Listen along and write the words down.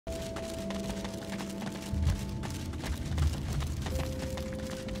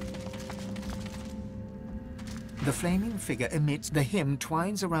The flaming figure emits the hymn,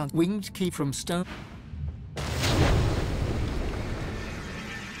 twines around winged key from stone.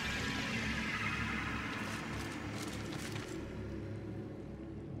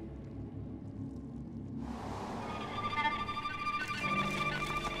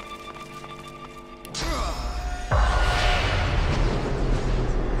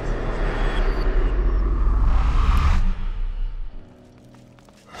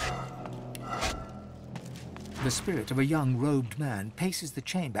 The spirit of a young robed man paces the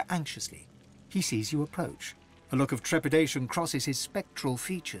chamber anxiously. He sees you approach. A look of trepidation crosses his spectral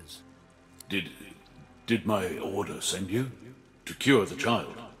features. Did my order send you? To cure the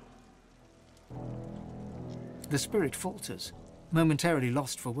child? The spirit falters, momentarily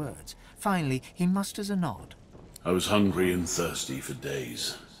lost for words. Finally, he musters a nod. I was hungry and thirsty for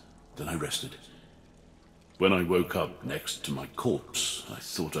days. Then I rested. When I woke up next to my corpse, I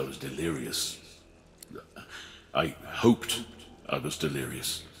thought I was delirious. I hoped I was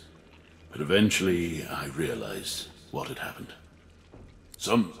delirious. But eventually I realized what had happened.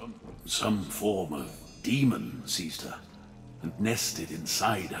 Some form of demon seized her and nested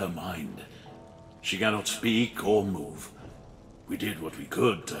inside her mind. She cannot speak or move. We did what we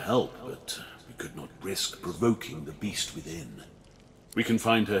could to help, but we could not risk provoking the beast within. We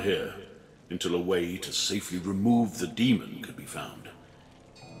confined her here until a way to safely remove the demon could be found.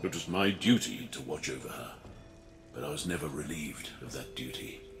 It was my duty to watch over her, but I was never relieved of that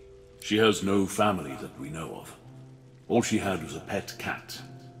duty. She has no family that we know of. All she had was a pet cat.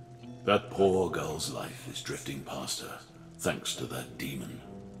 That poor girl's life is drifting past her, thanks to that demon.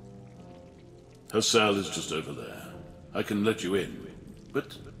 Her cell is just over there. I can let you in,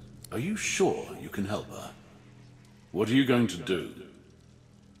 but are you sure you can help her? What are you going to do?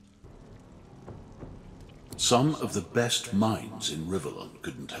 Some of the best minds in Riverlon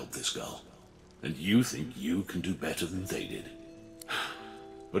couldn't help this girl. And you think you can do better than they did.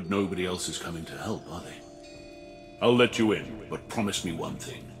 But nobody else is coming to help, are they? I'll let you in, but promise me one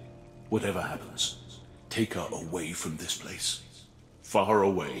thing. Whatever happens, take her away from this place. Far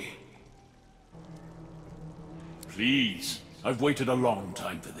away. Please, I've waited a long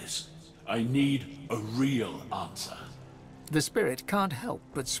time for this. I need a real answer. The spirit can't help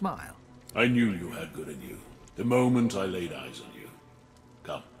but smile. I knew you had good in you, the moment I laid eyes on you.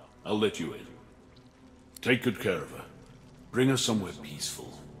 Come, I'll let you in. Take good care of her. Bring her somewhere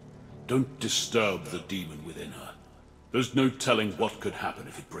peaceful. Don't disturb the demon within her. There's no telling what could happen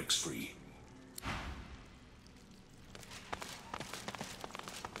if it breaks free.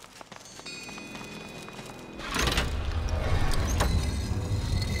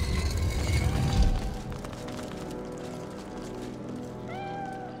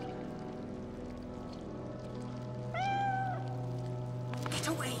 Get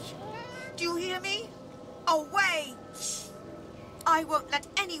away! Do you hear me? Away! I won't let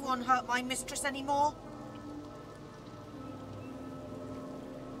anyone hurt my mistress anymore.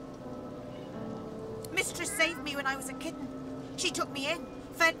 Mistress saved me when I was a kitten. She took me in,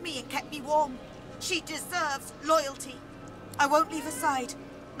 fed me and kept me warm. She deserves loyalty. I won't leave her side,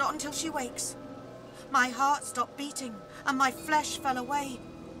 not until she wakes. My heart stopped beating and my flesh fell away.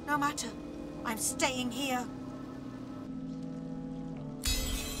 No matter, I'm staying here.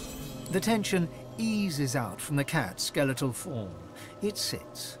 The tension eases out from the cat's skeletal form. It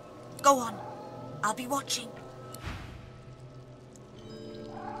sits. Go on. I'll be watching.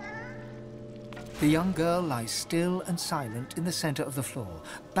 The young girl lies still and silent in the center of the floor,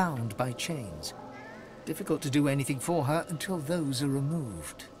 bound by chains. Difficult to do anything for her until those are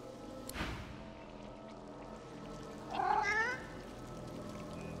removed.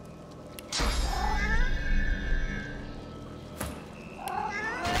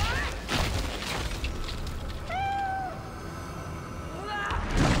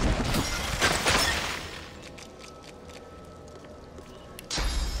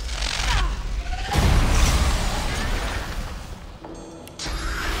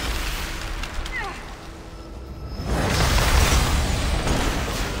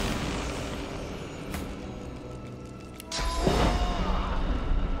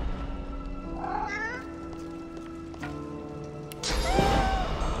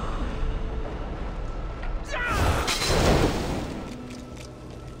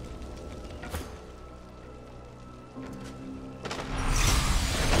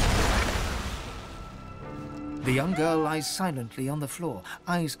 The young girl lies silently on the floor,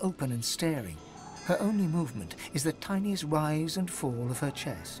 eyes open and staring. Her only movement is the tiniest rise and fall of her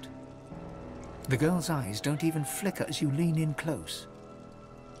chest. The girl's eyes don't even flicker as you lean in close.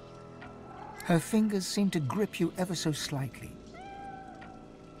 Her fingers seem to grip you ever so slightly.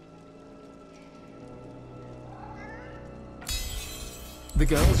 The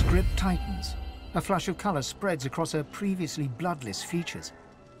girl's grip tightens. A flush of color spreads across her previously bloodless features.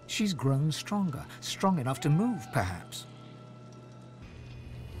 She's grown stronger, strong enough to move, perhaps.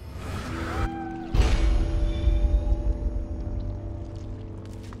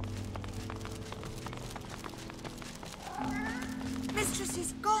 Mistress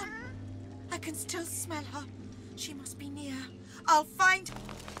is gone. I can still smell her. She must be near. I'll find...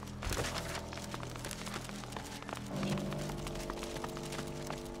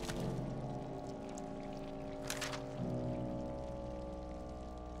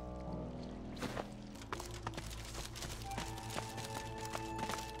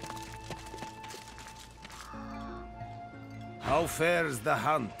 How fares the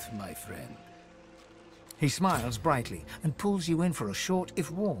hunt, my friend? He smiles brightly and pulls you in for a short,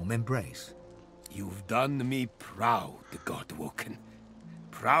 if warm, embrace. You've done me proud, Godwoken.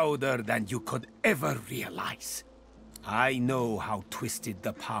 Prouder than you could ever realize. I know how twisted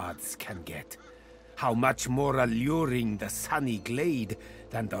the paths can get. How much more alluring the sunny glade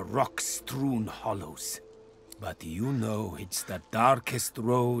than the rock-strewn hollows. But you know it's the darkest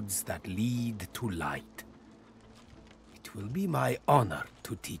roads that lead to light. It will be my honor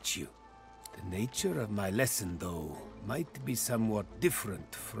to teach you. The nature of my lesson, though, might be somewhat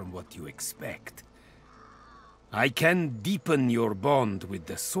different from what you expect. I can deepen your bond with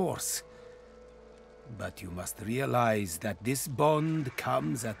the Source, but you must realize that this bond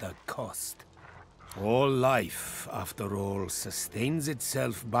comes at a cost. All life, after all, sustains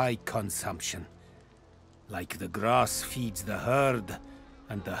itself by consumption. Like the grass feeds the herd,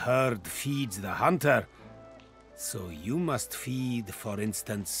 and the herd feeds the hunter, so you must feed, for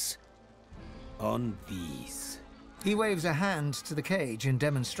instance, on these. He waves a hand to the cage in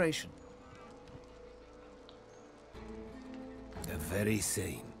demonstration. The very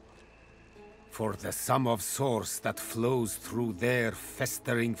same. For the sum of source that flows through their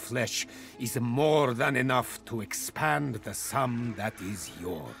festering flesh is more than enough to expand the sum that is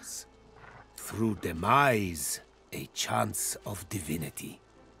yours. Through demise, a chance of divinity.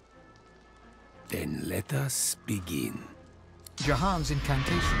 Then let us begin. Jahan's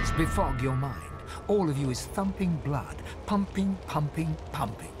incantations befog your mind. All of you is thumping blood, pumping, pumping,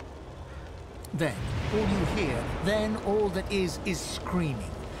 pumping. Then, all you hear, then all that is screaming.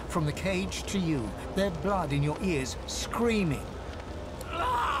 From the cage to you, their blood in your ears, screaming.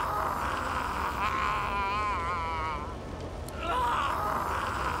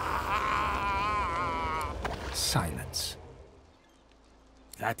 Silence.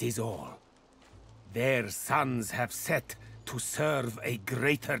 That is all. Their suns have set to serve a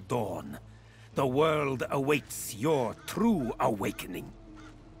greater dawn. The world awaits your true awakening.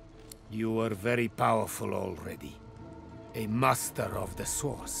 You are very powerful already. A master of the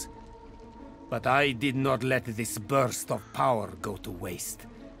Source. But I did not let this burst of power go to waste.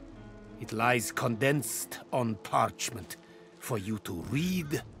 It lies condensed on parchment for you to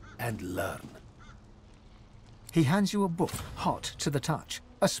read and learn. He hands you a book, hot to the touch,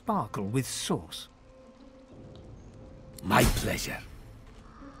 a sparkle with source. My pleasure.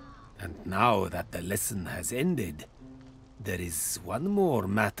 And now that the lesson has ended, there is one more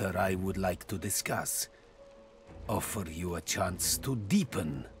matter I would like to discuss. Offer you a chance to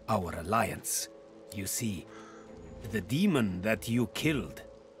deepen our alliance. You see, the demon that you killed,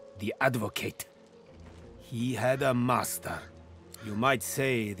 the Advocate, he had a master. You might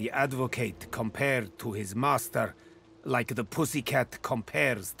say the Advocate compared to his master, like the pussycat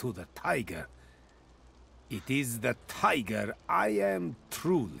compares to the tiger. It is the tiger I am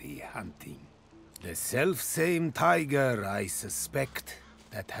truly hunting. The self-same tiger, I suspect,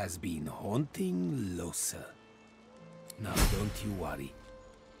 that has been haunting Losa. Now, don't you worry.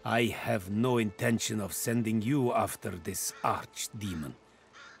 I have no intention of sending you after this archdemon.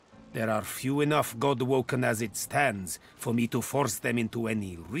 There are few enough Godwoken as it stands for me to force them into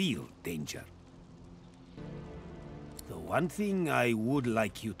any real danger. The one thing I would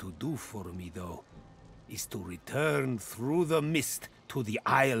like you to do for me, though, is to return through the mist to the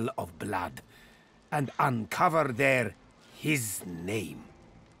Isle of Blood and uncover there his name.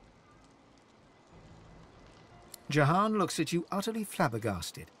 Jahan looks at you utterly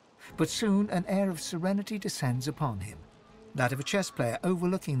flabbergasted, but soon an air of serenity descends upon him, that of a chess player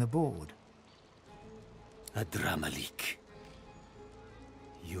overlooking the board. Adramalik.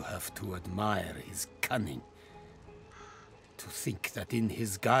 You have to admire his cunning. To think that in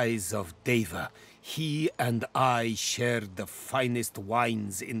his guise of Deva, he and I shared the finest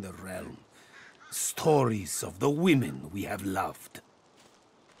wines in the realm. Stories of the women we have loved.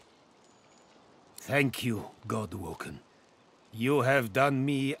 Thank you, Godwoken. You have done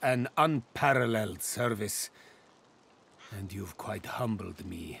me an unparalleled service. And you've quite humbled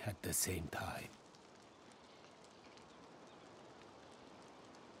me at the same time.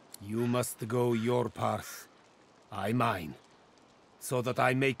 You must go your path, I mine, so that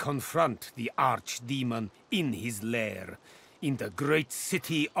I may confront the archdemon in his lair, in the great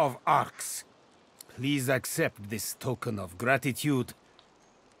city of Arx. Please accept this token of gratitude,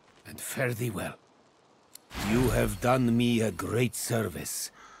 and fare thee well. You have done me a great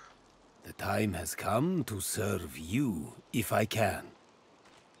service. The time has come to serve you, if I can.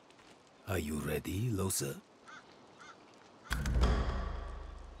 Are you ready, Lohse?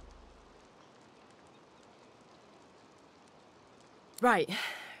 Right.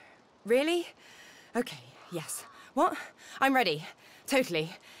 Really? Okay, yes. What? I'm ready.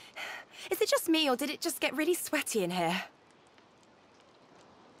 Totally. Is it just me, or did it just get really sweaty in here?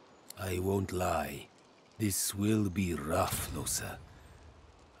 I won't lie. This will be rough, Lohse.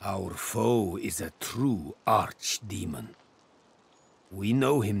 Our foe is a true archdemon. We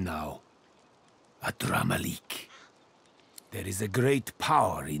know him now. Adramalik. There is a great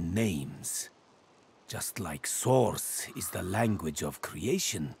power in names. Just like Source is the language of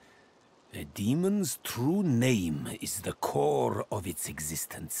creation, a demon's true name is the core of its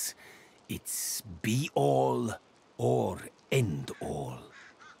existence. It's be-all or end-all.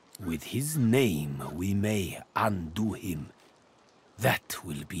 With his name, we may undo him. That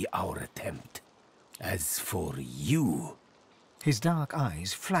will be our attempt. As for you... His dark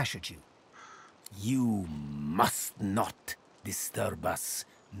eyes flash at you. You must not disturb us,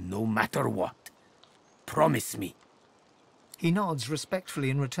 no matter what. Promise me. He nods respectfully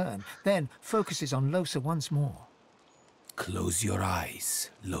in return, then focuses on Lohse once more. Close your eyes,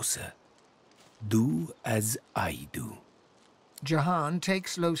 Lohse. Do as I do. Jahan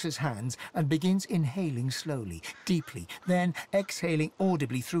takes Lohse's hands and begins inhaling slowly, deeply, then exhaling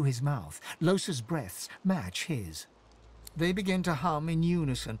audibly through his mouth. Lohse's breaths match his. They begin to hum in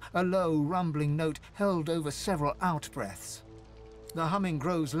unison, a low, rumbling note held over several out-breaths. The humming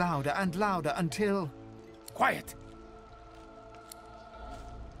grows louder and louder until... Quiet!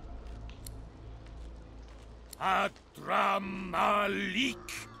 Adramalik!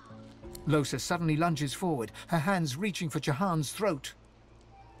 Lohse suddenly lunges forward, her hands reaching for Jahan's throat.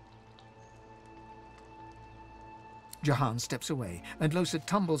 Jahan steps away, and Lohse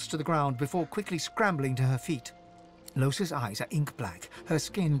tumbles to the ground before quickly scrambling to her feet. Lohse's eyes are ink-black, her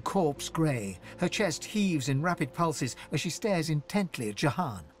skin corpse-grey. Her chest heaves in rapid pulses as she stares intently at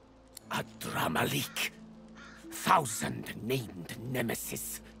Jahan. Adramalik, thousand-named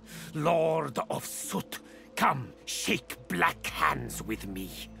nemesis, Lord of Soot, come shake black hands with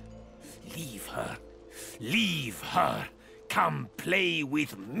me. Leave her. Leave her. Come play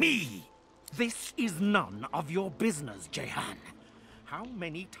with me. This is none of your business, Jahan. How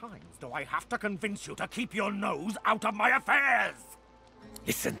many times do I have to convince you to keep your nose out of my affairs?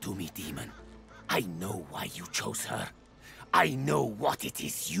 Listen to me, demon. I know why you chose her. I know what it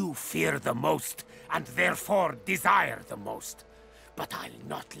is you fear the most, and therefore desire the most. But I'll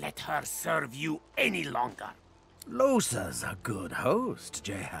not let her serve you any longer. Lohse's a good host,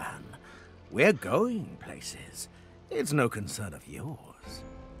 Jahan. We're going places. It's no concern of yours.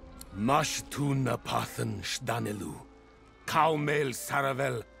 Mashtun Apathan Shdanelu. Kaumel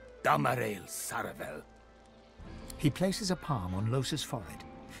Saravel, Damarel Saravel. He places a palm on Lohse's forehead.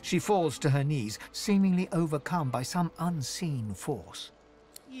 She falls to her knees, seemingly overcome by some unseen force.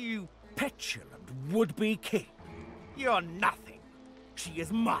 You petulant would-be king. You're nothing. She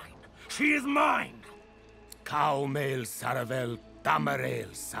is mine. She is mine. Kaumel Saravel,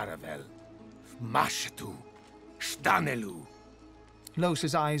 Damarel Saravel. Mashtu, Shdanelu.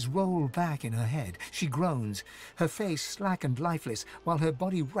 Lohse's eyes roll back in her head. She groans, her face slack and lifeless, while her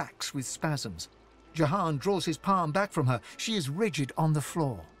body racks with spasms. Jahan draws his palm back from her. She is rigid on the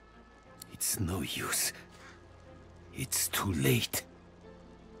floor. It's no use. It's too late.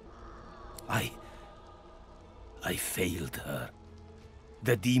 I failed her.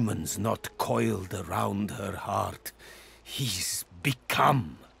 The demon's not coiled around her heart. He's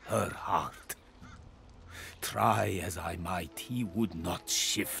become her heart. Try as I might, he would not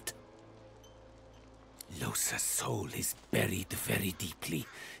shift. Lohse's soul is buried very deeply,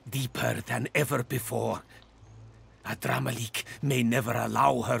 deeper than ever before. Adramalik may never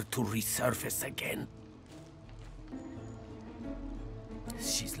allow her to resurface again.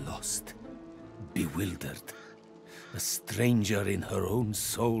 She's lost, bewildered, a stranger in her own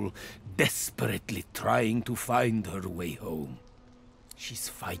soul, desperately trying to find her way home. She's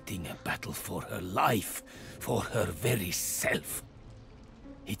fighting a battle for her life, for her very self.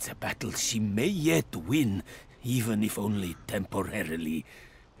 It's a battle she may yet win, even if only temporarily.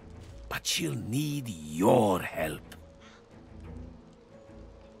 But she'll need your help.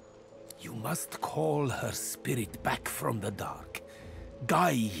 You must call her spirit back from the dark.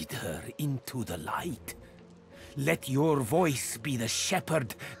 Guide her into the light. Let your voice be the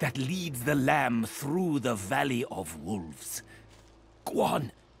shepherd that leads the lamb through the valley of wolves. Go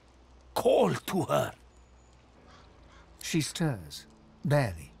on, call to her. She stirs,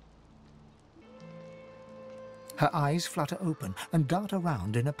 barely. Her eyes flutter open and dart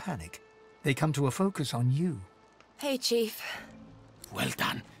around in a panic. They come to a focus on you. Hey, Chief. Well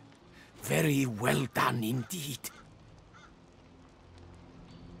done. Very well done indeed.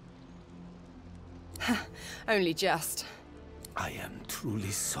 Only just. I am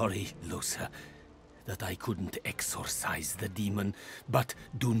truly sorry, Losa, that I couldn't exorcise the demon, but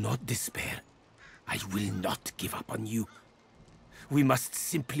do not despair. I will not give up on you. We must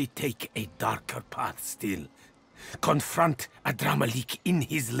simply take a darker path still. Confront Adramalik in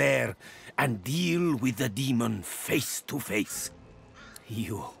his lair and deal with the demon face to face.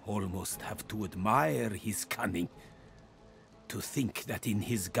 You almost have to admire his cunning. To think that in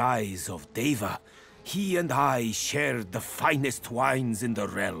his guise of Deva, he and I shared the finest wines in the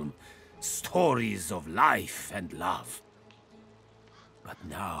realm, stories of life and love. But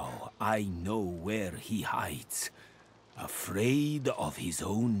now I know where he hides, afraid of his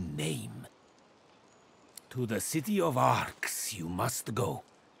own name. To the city of Arx you must go.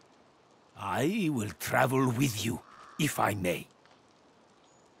 I will travel with you, if I may.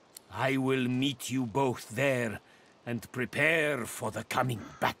 I will meet you both there and prepare for the coming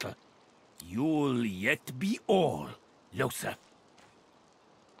battle. You'll yet be all, Losa.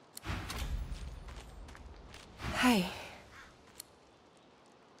 Hey.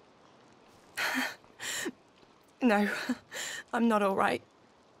 No, I'm not all right.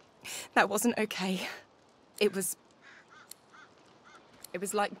 That wasn't okay. It was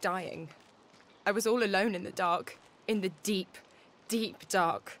like dying. I was all alone in the dark, in the deep, deep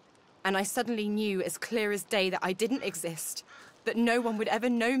dark. And I suddenly knew as clear as day that I didn't exist, that no one would ever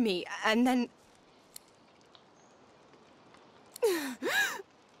know me, and then... And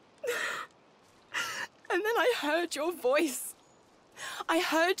then I heard your voice. I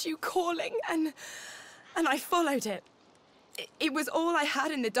heard you calling, and I followed it. It was all I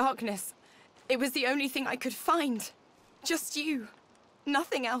had in the darkness. It was the only thing I could find. Just you.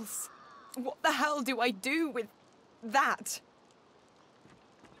 Nothing else. What the hell do I do with that?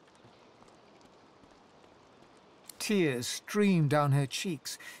 Tears stream down her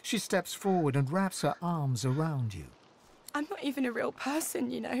cheeks. She steps forward and wraps her arms around you. I'm not even a real person,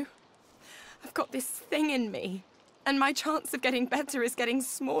 you know. I've got this thing in me, and my chance of getting better is getting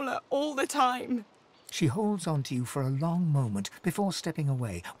smaller all the time. She holds onto you for a long moment before stepping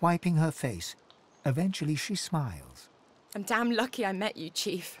away, wiping her face. Eventually she smiles. I'm damn lucky I met you,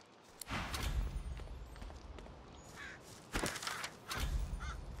 Chief.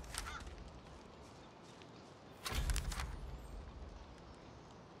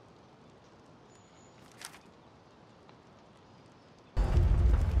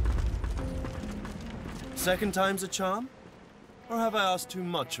 Second time's a charm? Or have I asked too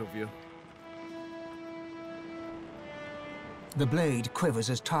much of you? The blade quivers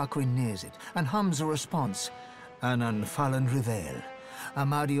as Tarquin nears it and hums a response. An unfallen reveil.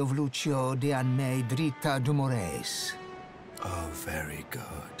 Amadio Lucio de Anne Drita Dumores. Oh, very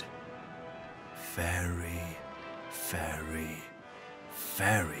good. Very, very,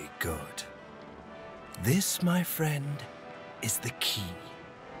 very good. This, my friend, is the key.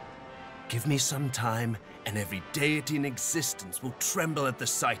 Give me some time, and every deity in existence will tremble at the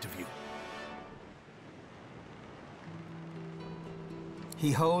sight of you.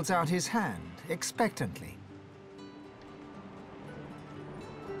 He holds out his hand, expectantly.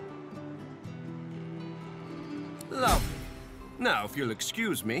 Lovely. Now, if you'll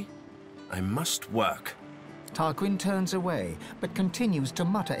excuse me, I must work. Tarquin turns away, but continues to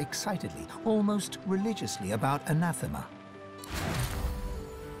mutter excitedly, almost religiously, about anathema.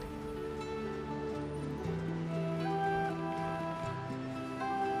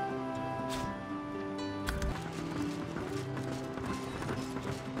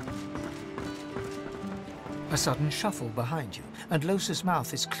 A sudden shuffle behind you, and Losa's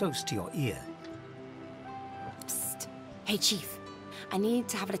mouth is close to your ear. Psst. Hey, Chief. I need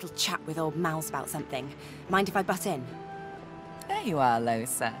to have a little chat with old Mouse about something. Mind if I butt in? There you are,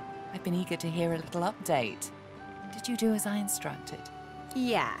 Losa. I've been eager to hear a little update. Did you do as I instructed?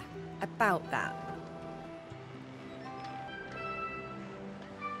 Yeah, about that.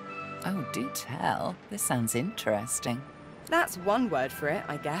 Oh, do tell. This sounds interesting. That's one word for it,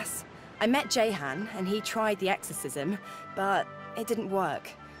 I guess. I met Jehan, and he tried the exorcism, but it didn't work.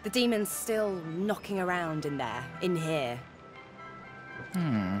 The demon's still knocking around in there, in here.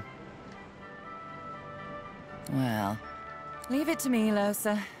 Well, leave it to me,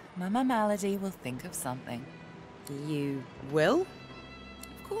 Losa. Mama Malady will think of something. You will?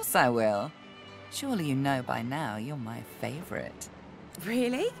 Of course I will. Surely you know by now you're my favorite.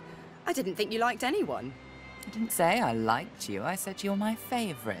 Really? I didn't think you liked anyone. I didn't say I liked you, I said you're my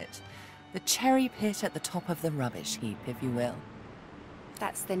favorite. The cherry pit at the top of the rubbish heap, if you will.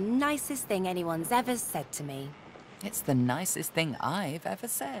 That's the nicest thing anyone's ever said to me. It's the nicest thing I've ever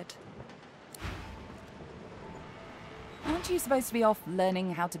said. Aren't you supposed to be off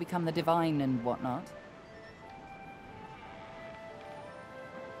learning how to become the divine and whatnot?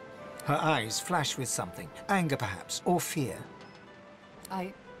 Her eyes flash with something. Anger, perhaps, or fear.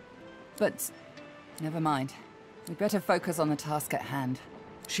 But never mind. We'd better focus on the task at hand.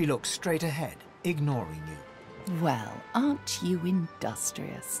 She looks straight ahead, ignoring you. Well, aren't you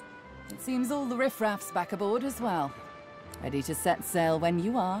industrious? It seems all the riffraff's back aboard as well. Ready to set sail when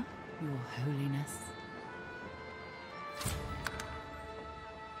you are, Your Holiness.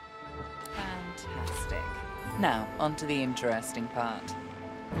 Fantastic. Now, on to the interesting part.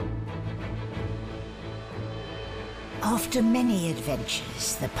 After many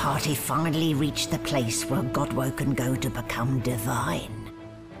adventures, the party finally reached the place where Godwo can go to become divine.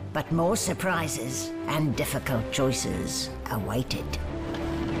 But more surprises and difficult choices awaited.